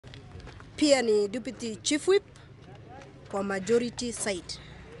pia ni Deputy Chief Whip kwa majority side.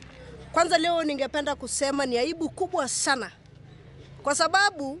 Kwanza leo ningependa kusema ni aibu kubwa sana, kwa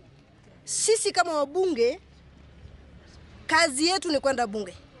sababu sisi kama wabunge kazi yetu ni kwenda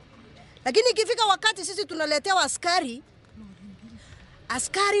bunge. Lakini ikifika wakati sisi tunaletewa askari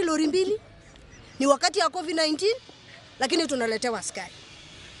lori mbili, ni wakati ya COVID-19, lakini tunaletewa askari.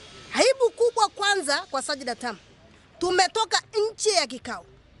 Aibu kubwa kwanza kwa Sajida Tam. Tumetoka nje ya kikao,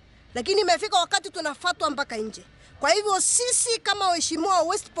 lakini imefika wakati tunafatwa mpaka nje. Kwa hivyo sisi kama waheshimiwa wa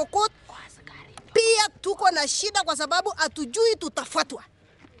West Pokot pia tuko na shida, kwa sababu hatujui tutafatwa.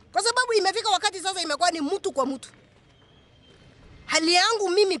 Kwa sababu imefika wakati sasa imekuwa ni mtu kwa mtu. Hali yangu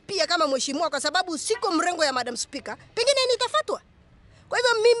mimi pia kama mheshimiwa, kwa sababu siko mrengo ya Madam Speaker, pengine nitafatwa. Kwa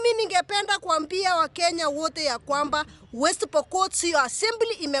hivyo mimi ningependa kuambia Wakenya wote ya kwamba West Pokot sio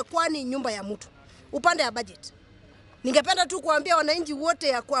assembly, imekuwa ni nyumba ya mtu. Upande ya budget, ningependa tu kuambia wananchi wote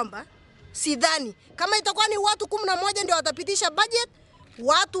ya kwamba sidhani kama itakuwa ni watu 11 ndio watapitisha budget.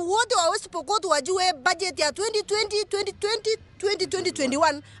 Watu wote wa West Pokot wajue budget ya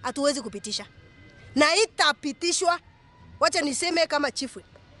 2020-2021 hatuwezi kupitisha, na itapitishwa. Wacha niseme kama chief,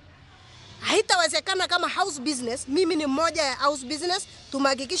 haitawezekana kama house business. Mimi ni mmoja ya house business.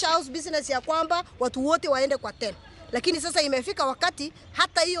 Tumehakikisha house business ya kwamba watu wote waende kwa 10. Lakini sasa imefika wakati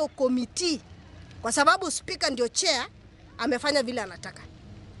hata hiyo committee, kwa sababu speaker ndio chair, amefanya vile anataka.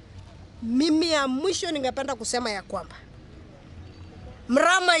 Mimi ya mwisho ningependa kusema ya kwamba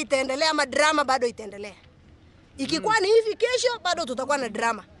mrama itaendelea ama drama bado itaendelea. Ikikuwa ni hivi kesho bado tutakuwa na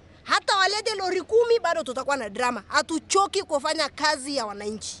drama. Hata walete lori 10 bado tutakuwa na drama. Hatuchoki kufanya kazi ya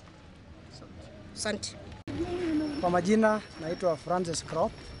wananchi. Asante. Kwa majina naitwa Francis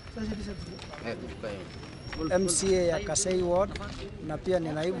Crop, MCA ya Kasei Ward, na pia ni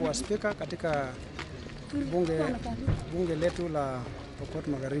naibu wa speaker katika bunge letu la Pokot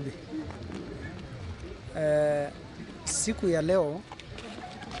Magharibi. Siku ya leo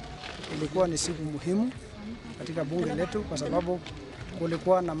ilikuwa ni siku muhimu katika bunge letu, kwa sababu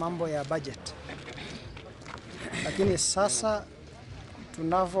kulikuwa na mambo ya budget. Lakini sasa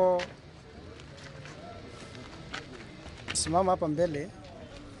tunavyo simama hapa mbele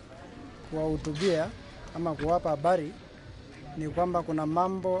kuwahutubia ama kuwapa habari, ni kwamba kuna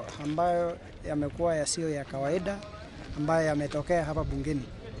mambo ambayo yamekuwa yasiyo ya kawaida ambayo yametokea hapa bungeni,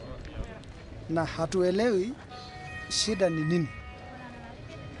 na hatuelewi shida ni nini.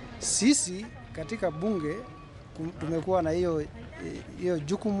 Sisi katika bunge tumekuwa na hiyo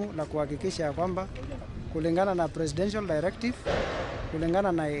jukumu la kuhakikisha kwamba kulingana na presidential directive,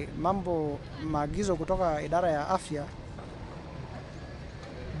 kulingana na maagizo kutoka idara ya afya,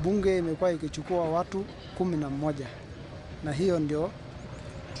 bunge imekuwa ikichukua watu 11, na hiyo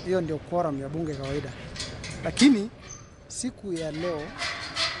ndio quorum ya bunge kawaida. Lakini siku ya leo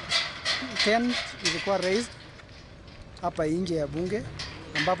tent ilikuwa raised hapa nje ya bunge,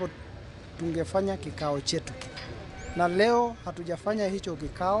 ambapo tungefanya kikao chetu, na leo hatujafanya hicho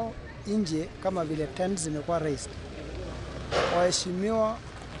kikao nje kama vile tent zimekuwa raised. Waheshimiwa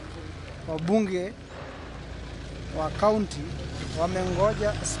wabunge wa county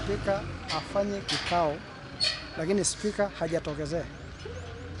wamengoja speaker afanye kikao, lakini speaker hajatokezea.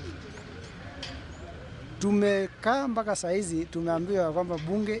 Tumekaa mpaka saa hizi tumeambiwa kwamba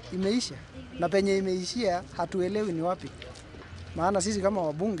bunge imeisha, na penye imeishia hatuelewi ni wapi. Maana sisi kama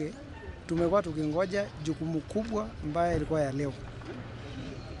wabunge tumekuwa tukingoja jukumu kubwa ambayo ilikuwa ya leo.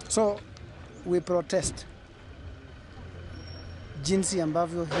 So we protest jinsi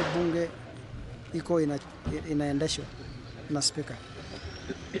ambavyo hii bunge iko inaendeshwa na speaker.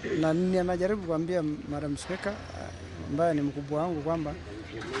 Na ninajaribu kuambia Madam Speaker ambaye ni mkubwa wangu kwamba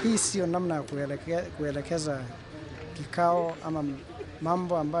hii sio namna ya kuelekeza kikao ama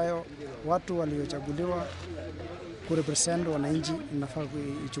mambo ambayo watu waliochaguliwa kurepresent wananchi inafaa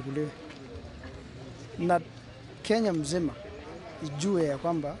ichukuliwe. Na Kenya mzima ijue ya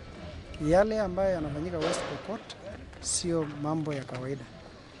kwamba yale ambayo yanafanyika West Pokot sio mambo ya kawaida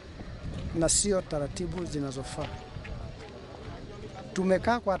na sio taratibu zinazofaa.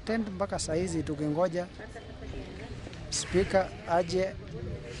 Tumekaa kwa tent mpaka saa hizi tukingoja speaker aje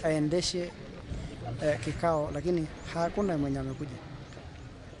aendeshe kikao, lakini hakuna mwenye amekuja.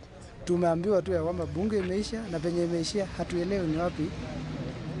 Tumeambiwa tu ya kwamba bunge imeisha, na penye imeishia hatuelewi ni wapi.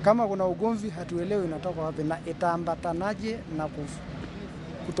 Kama kuna ugomvi hatuelewi inatoka wapi, na itaambatanaje na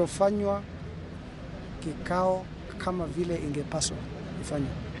kutofanywa kikao kama vile ingepaswa ifanywe.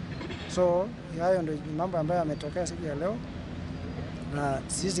 So hayo ndio mambo ambayo yametokea siku ya leo, na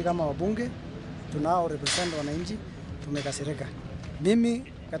sisi kama wabunge tunao represent wananchi tumekasirika.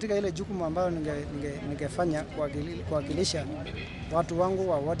 Mimi katika ile jukumu ambayo ningefanya kuwakilisha watu wangu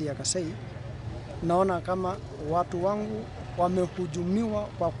wa wadi ya Kasai, naona kama watu wangu wamehujumiwa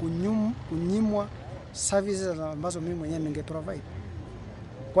kwa kunyimwa services ambazo mimi mwenyewe ningeprovide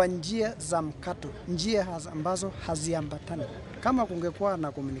kwa njia za mkato, njia ambazo haziambatani. Kama kungekuwa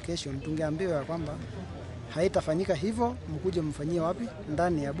na communication, tungeambiwa kwamba haitafanyika hivyo, mkuje mfanyie wapi?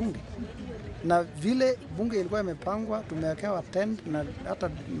 Ndani ya bunge. Na vile bunge ilikuwa imepangwa, tumewekewa tent na hata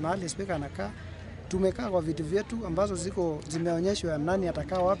mahali speaker anakaa, tumekaa kwa vitu vyetu ambazo zimeonyeshwa nani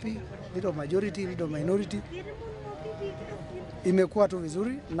atakaa wapi, leader majority, leader minority. Imekuwa tu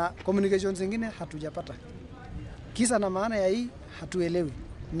vizuri na communication zingine hatujapata. Kisa na maana ya hii hatuelewi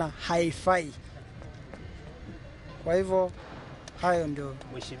na haifai. Kwa hivyo hayo ndio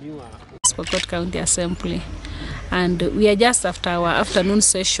Mheshimiwa West Pokot County Assembly, and we are just after our afternoon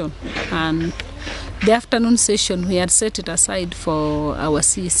session, and the afternoon session we had set it aside for our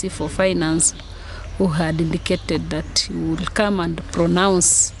CEC for finance, who had indicated that he will come and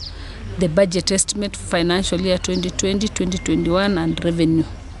pronounce the budget estimate for financial year 2020, 2021 and revenue.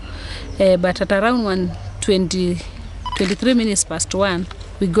 But at around 23 minutes past 1,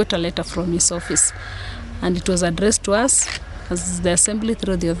 we got a letter from his office, and it was addressed to us as the assembly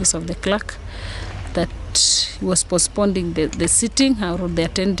through the office of the clerk, that he was postponing the sitting or the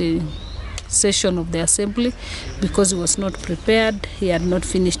attending session of the assembly because he was not prepared. He had not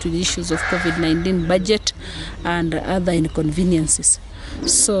finished with the issues of COVID-19 budget and other inconveniences.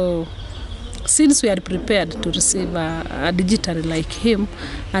 So since we had prepared to receive a dignitary like him,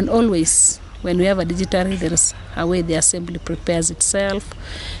 and always when we have a dignitary, there is a way the assembly prepares itself,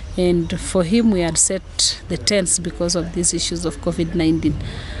 and for him we had set the tents because of these issues of COVID-19,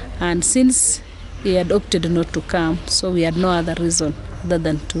 and since he had opted not to come, so we had no other reason other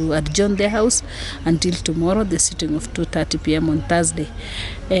than to adjourn the house until tomorrow, the sitting of 2:30 p.m. on Thursday.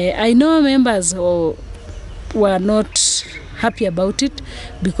 I know members were not happy about it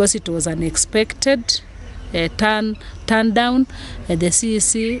because it was unexpected turn down. The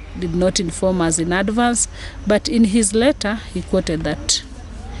CEC did not inform us in advance, but in his letter he quoted that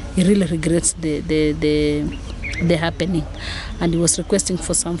he really regrets the happening, and he was requesting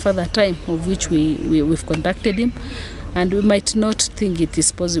for some further time, of which we've contacted him, and we might not think it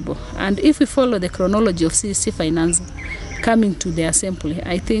is possible. And if we follow the chronology of CEC finance coming to the assembly,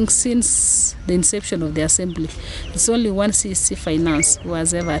 I think since the inception of the assembly, it's only one CEC finance who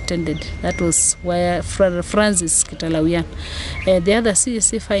has ever attended. That was where Francis Kitalawian. The other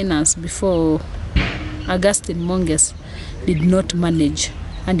CEC finance before Augustine Monges did not manage.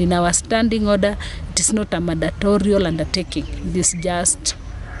 And in our standing order, it is not a mandatorial undertaking. It is just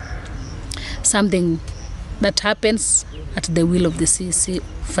something that happens at the will of the CEC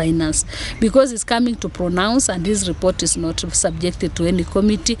finance, because it's coming to pronounce, and his report is not subjected to any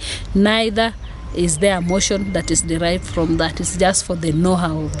committee, neither is there a motion that is derived from that. It's just for the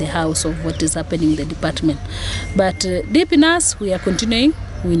know-how of the house of what is happening in the department. But deep in us, we are continuing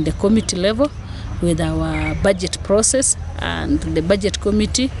in the committee level with our budget process, and the budget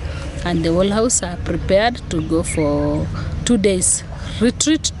committee and the whole house are prepared to go for 2 days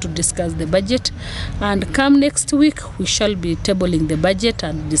retreat to discuss the budget, and come next week we shall be tabling the budget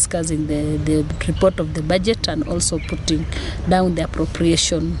and discussing the report of the budget, and also putting down the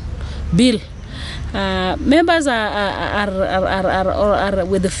appropriation bill. Members are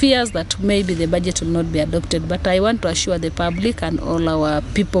with the fears that maybe the budget will not be adopted, but I want to assure the public and all our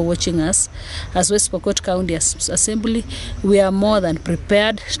people watching us as West Pokot County Assembly, we are more than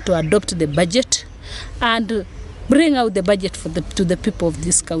prepared to adopt the budget and bring out the budget to the people of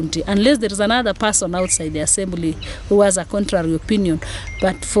this county, unless there is another person outside the assembly who has a contrary opinion.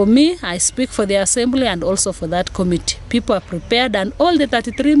 But for me, I speak for the assembly and also for that committee. People are prepared, and all the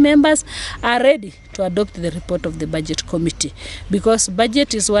 33 members are ready to adopt the report of the budget committee, because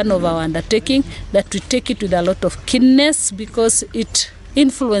budget is one of our undertaking that we take it with a lot of keenness, because it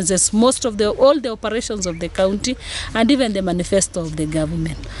influences most of all the operations of the county and even the manifesto of the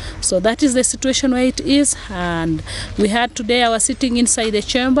government. So that is the situation where it is, and we had today our sitting inside the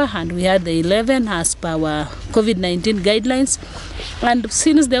chamber, and we had the 11 as per our COVID-19 guidelines, and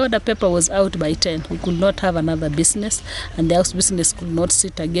since the order paper was out by 10, we could not have another business, and the house business could not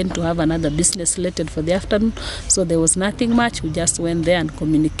sit again to have another business slated for the afternoon. So there was nothing much. We just went there and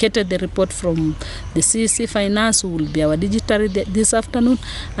communicated the report from the CEC finance, who will be our dignitary this afternoon,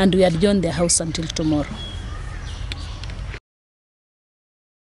 and we adjourn the house until tomorrow.